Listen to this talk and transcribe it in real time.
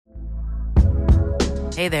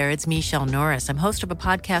Hey there, it's Michelle Norris. I'm host of a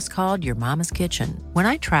podcast called Your Mama's Kitchen. When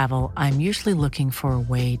I travel, I'm usually looking for a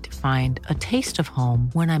way to find a taste of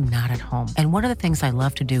home when I'm not at home. And one of the things I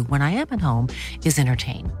love to do when I am at home is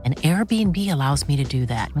entertain. And Airbnb allows me to do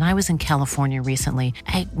that. When I was in California recently,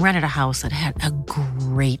 I rented a house that had a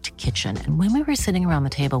great kitchen. And when we were sitting around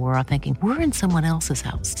the table, we were all thinking, we're in someone else's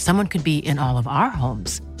house. Someone could be in all of our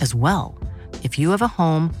homes as well. If you have a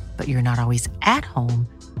home, but you're not always at home,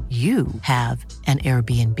 you have an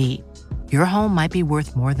Airbnb. Your home might be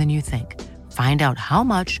worth more than you think. Find out how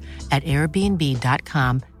much at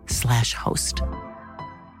airbnb.com/host.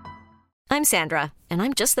 I'm Sandra, and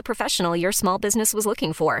I'm just the professional your small business was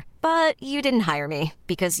looking for. But you didn't hire me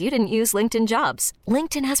because you didn't use LinkedIn Jobs.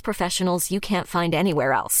 LinkedIn has professionals you can't find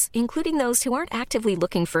anywhere else, including those who aren't actively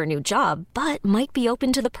looking for a new job, but might be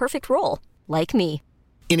open to the perfect role, like me.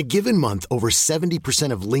 In a given month, over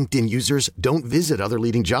 70% of LinkedIn users don't visit other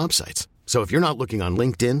leading job sites. So if you're not looking on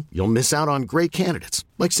LinkedIn, you'll miss out on great candidates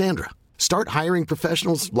like Sandra. Start hiring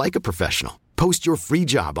professionals like a professional. Post your free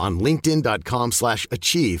job on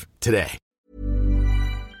linkedin.com/achieve today.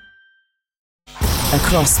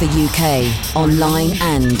 Across the UK, online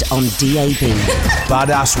and on DAB.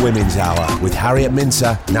 Badass Women's Hour with Harriet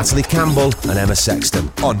Minter, Natalie Campbell and Emma Sexton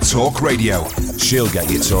on Talk Radio. She'll get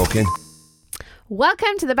you talking.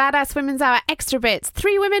 Welcome to the Badass Women's Hour Extra Bits.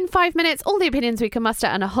 3 women, 5 minutes, all the opinions we can muster,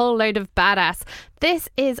 and a whole load of badass. This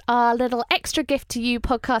is our little extra gift to you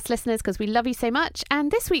podcast listeners because we love you so much.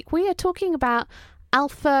 And this week we are talking about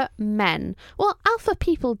alpha men. Well, alpha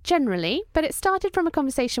people generally, but it started from a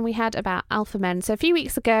conversation we had about alpha men. So a few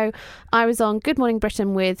weeks ago, I was on Good Morning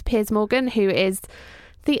Britain with Piers Morgan, who is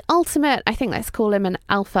the ultimate, I think let's call him an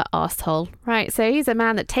alpha arsehole, right? So he's a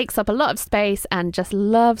man that takes up a lot of space and just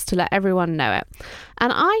loves to let everyone know it.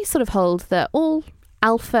 And I sort of hold that all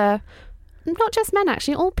alpha, not just men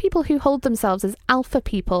actually, all people who hold themselves as alpha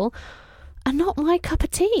people are not my cup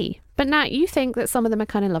of tea. But now you think that some of them are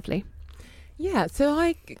kind of lovely. Yeah, so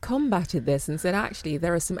I combated this and said, actually,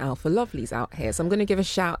 there are some alpha lovelies out here. So I'm going to give a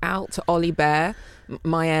shout out to Ollie Bear,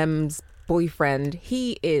 my M's boyfriend.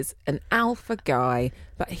 He is an alpha guy,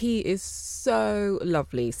 but he is so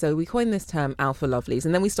lovely. So we coined this term alpha lovelies,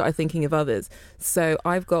 and then we started thinking of others. So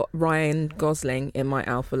I've got Ryan Gosling in my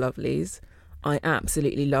alpha lovelies. I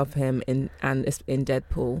absolutely love him in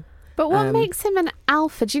Deadpool. But what makes him an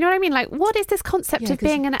alpha? Do you know what I mean? Like, what is this concept of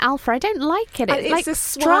being an alpha? I don't like it. It like a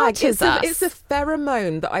swag. It's us. It's a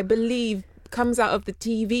pheromone that I believe comes out of the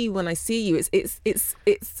TV when I see you.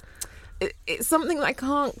 It's something that I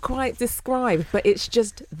can't quite describe, but it's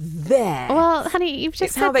just there. Well, honey, you've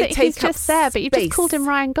just said that he's just there, but you've just called him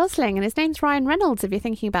Ryan Gosling, and his name's Ryan Reynolds, if you're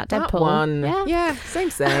thinking about Deadpool. That one. Yeah,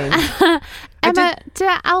 same. Emma,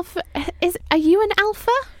 are you an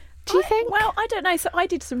alpha? Do you think? Well, I don't know. So I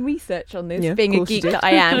did some research on this, being a geek that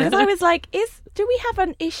I am. Because I was like, do we have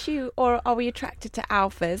an issue, or are we attracted to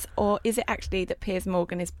alphas, or is it actually that Piers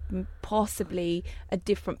Morgan is possibly a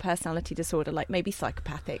different personality disorder, like maybe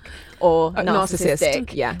psychopathic or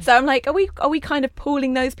narcissistic? Yeah. So I'm like, are we kind of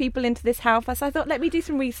pooling those people into this alpha? So I thought, let me do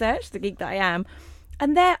some research, the geek that I am.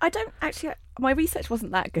 And my research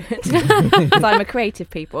wasn't that good because I'm a creative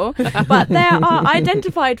people. But there are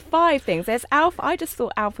identified 5 things. There's alpha. I just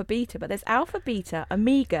thought alpha beta, but there's alpha beta,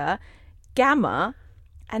 omega, gamma,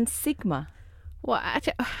 and sigma.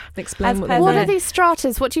 Explain what are these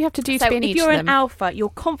stratas? What do you have to do to be in each of them? If you're an alpha, you're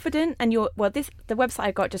confident and the website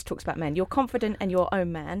I got just talks about men. You're confident and your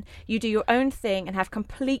own man. You do your own thing and have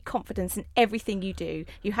complete confidence in everything you do.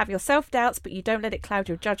 You have your self-doubts, but you don't let it cloud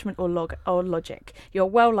your judgment or logic. You're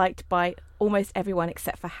well liked by almost everyone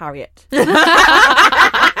except for Harriet.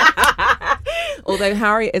 Although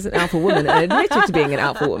Harriet is an alpha woman and admitted to being an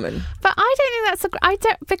alpha woman. But I don't think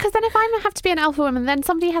because then if I have to be an alpha woman, then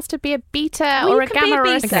somebody has to be a beta or a gamma or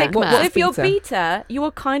a sigma. So if you're beta, you're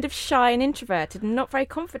kind of shy and introverted and not very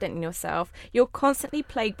confident in yourself. You're constantly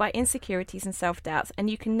plagued by insecurities and self-doubts, and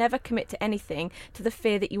you can never commit to anything to the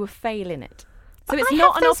fear that you will fail in it. So it's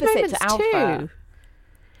not an opposite to alpha. Too.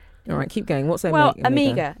 All right, keep going. What's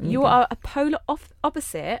Omega? You are a polar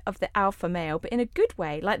opposite of the alpha male, but in a good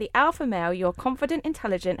way. Like the alpha male, you're confident,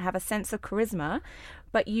 intelligent, have a sense of charisma,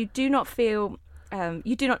 but you do not feel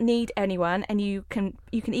you do not need anyone, and you can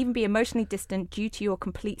even be emotionally distant due to your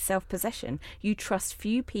complete self-possession. You trust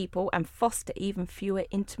few people and foster even fewer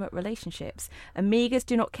intimate relationships. Omegas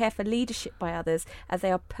do not care for leadership by others, as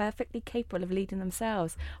they are perfectly capable of leading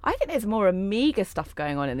themselves. I think there's more Omega stuff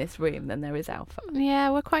going on in this room than there is alpha. Yeah,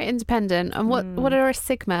 we're quite independent. And what are a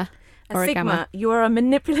sigma? Or a Sigma, gamma? you are a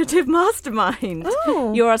manipulative mastermind.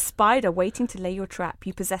 Oh. You're a spider waiting to lay your trap.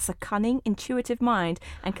 You possess a cunning, intuitive mind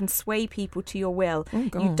and can sway people to your will. Oh, You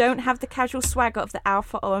gosh. don't have the casual swagger of the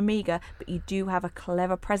alpha or omega, but you do have a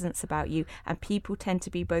clever presence about you, and people tend to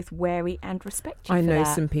be both wary and respect you I for know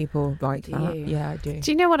that. some people like Do that. you? Yeah, I do.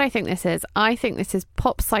 Do you know what I think this is? I think this is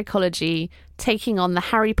pop psychology taking on the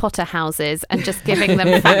Harry Potter houses and just giving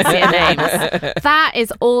them fancier names. That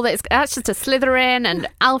is all that's just a Slytherin, and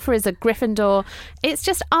Alpha is a Gryffindor. It's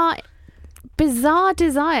just our bizarre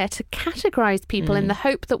desire to categorize people in the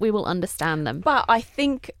hope that we will understand them. But I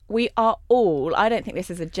think we are all, I don't think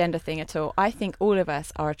this is a gender thing at all. I think all of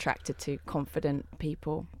us are attracted to confident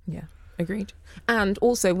people. Yeah, agreed. And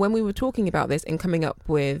also, when we were talking about this and coming up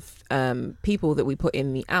with people that we put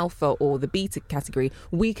in the alpha or the beta category,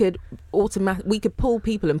 we could pull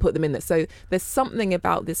people and put them in there. So there's something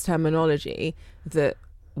about this terminology that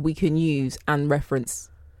we can use and reference.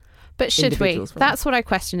 But should we? Individuals from That's what I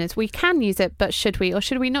question is we can use it, but should we? Or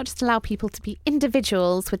should we not just allow people to be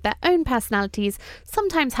individuals with their own personalities,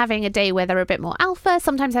 sometimes having a day where they're a bit more alpha,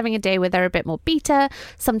 sometimes having a day where they're a bit more beta,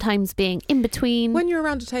 sometimes being in between? When you're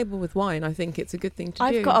around a table with wine, I think it's a good thing to do.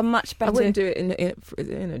 I've got a much I better wouldn't do it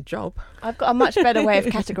in a job. I've got a much better way of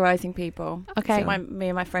categorising people. Okay. So me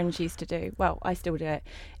and my friends used to do. Well, I still do it.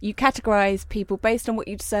 You categorise people based on what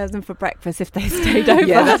you'd serve them for breakfast if they stayed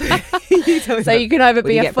over. So you can either When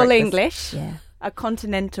be you a get full breakfast. English, Yeah. a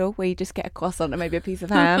continental where you just get a croissant and maybe a piece of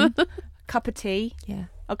ham, a cup of tea, Yeah.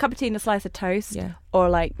 a cup of tea and a slice of toast, Yeah. or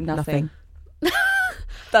like nothing.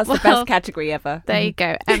 That's the Well, best category ever. There you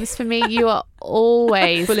go. Ems, for me, you are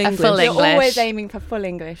always Full a English. full You're English. always aiming for full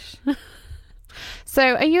English.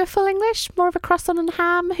 So are you a full English? More of a croissant and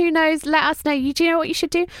ham? Who knows? Let us know. Do you know what you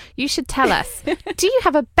should do? You should tell us. Do you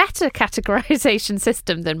have a better categorization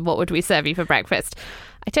system than what would we serve you for breakfast?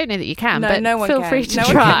 I don't know that you can, but no one feel can. free to no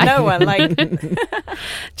try. One can. No one. Like,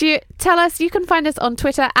 Do you tell us? You can find us on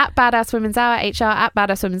Twitter at Badass Women's Hour, HR at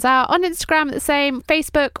Badass Women's Hour, on Instagram the same,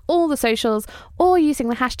 Facebook, all the socials, or using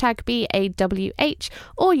the hashtag BAWH.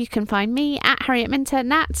 Or you can find me at Harriet Minter,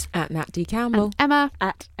 Nat, At Nat D. Campbell. and Emma.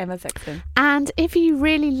 at Emma Sexton. And if you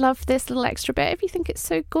really love this little extra bit, if you think it's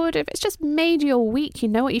so good, if it's just made your week, you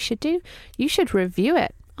know what you should do? You should review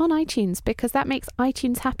it on iTunes, because that makes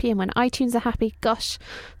iTunes happy, and when iTunes are happy, gosh,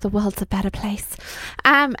 the world's a better place.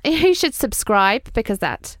 You should subscribe, because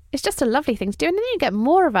that is just a lovely thing to do, and then you get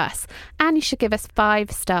more of us. And you should give us 5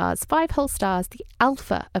 stars, 5 whole stars, the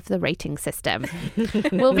alpha of the rating system.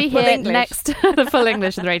 We'll be Full here English. next the full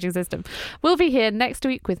English of the rating system. We'll be here next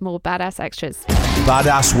week with more badass extras.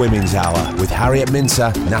 Badass Women's Hour with Harriet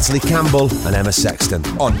Minter, Natalie Campbell, and Emma Sexton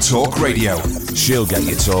on Talk Radio. She'll get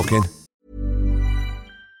you talking.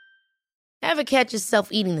 Ever catch yourself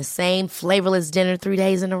eating the same flavorless dinner 3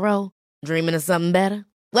 days in a row? Dreaming of something better?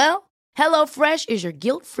 Well, HelloFresh is your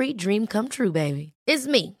guilt-free dream come true, baby. It's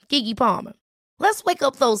me, Keke Palmer. Let's wake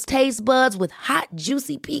up those taste buds with hot,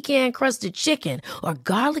 juicy pecan-crusted chicken or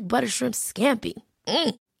garlic butter shrimp scampi.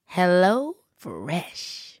 Hello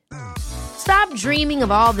Fresh. Stop dreaming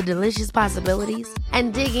of all the delicious possibilities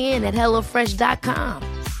and dig in at HelloFresh.com.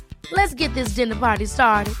 Let's get this dinner party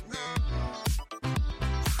started.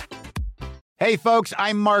 Hey, folks,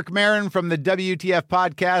 I'm Mark Maron from the WTF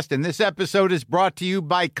Podcast, and this episode is brought to you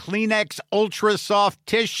by Kleenex Ultra Soft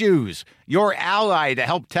Tissues, your ally to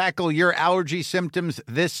help tackle your allergy symptoms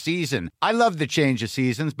this season. I love the change of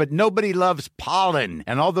seasons, but nobody loves pollen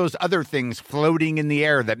and all those other things floating in the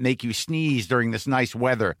air that make you sneeze during this nice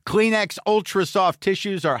weather. Kleenex Ultra Soft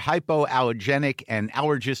Tissues are hypoallergenic and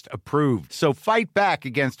allergist approved, so fight back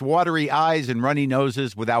against watery eyes and runny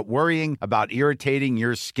noses without worrying about irritating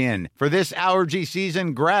your skin. For this allergy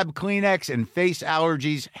season, grab Kleenex and face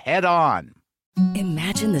allergies head on.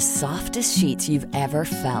 Imagine the softest sheets you've ever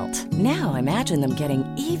felt. Now imagine them getting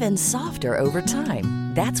even softer over time.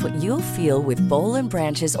 That's what you'll feel with Boll &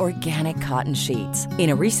 Branch's organic cotton sheets. In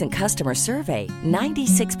a recent customer survey,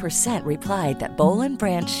 96% replied that Boll &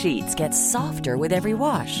 Branch sheets get softer with every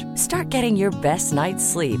wash. Start getting your best night's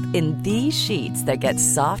sleep in these sheets that get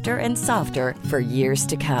softer and softer for years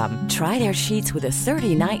to come. Try their sheets with a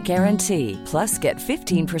 30-night guarantee. Plus, get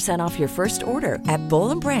 15% off your first order at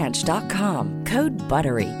bollandbranch.com. Code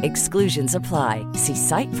BUTTERY. Exclusions apply. See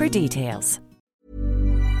site for details.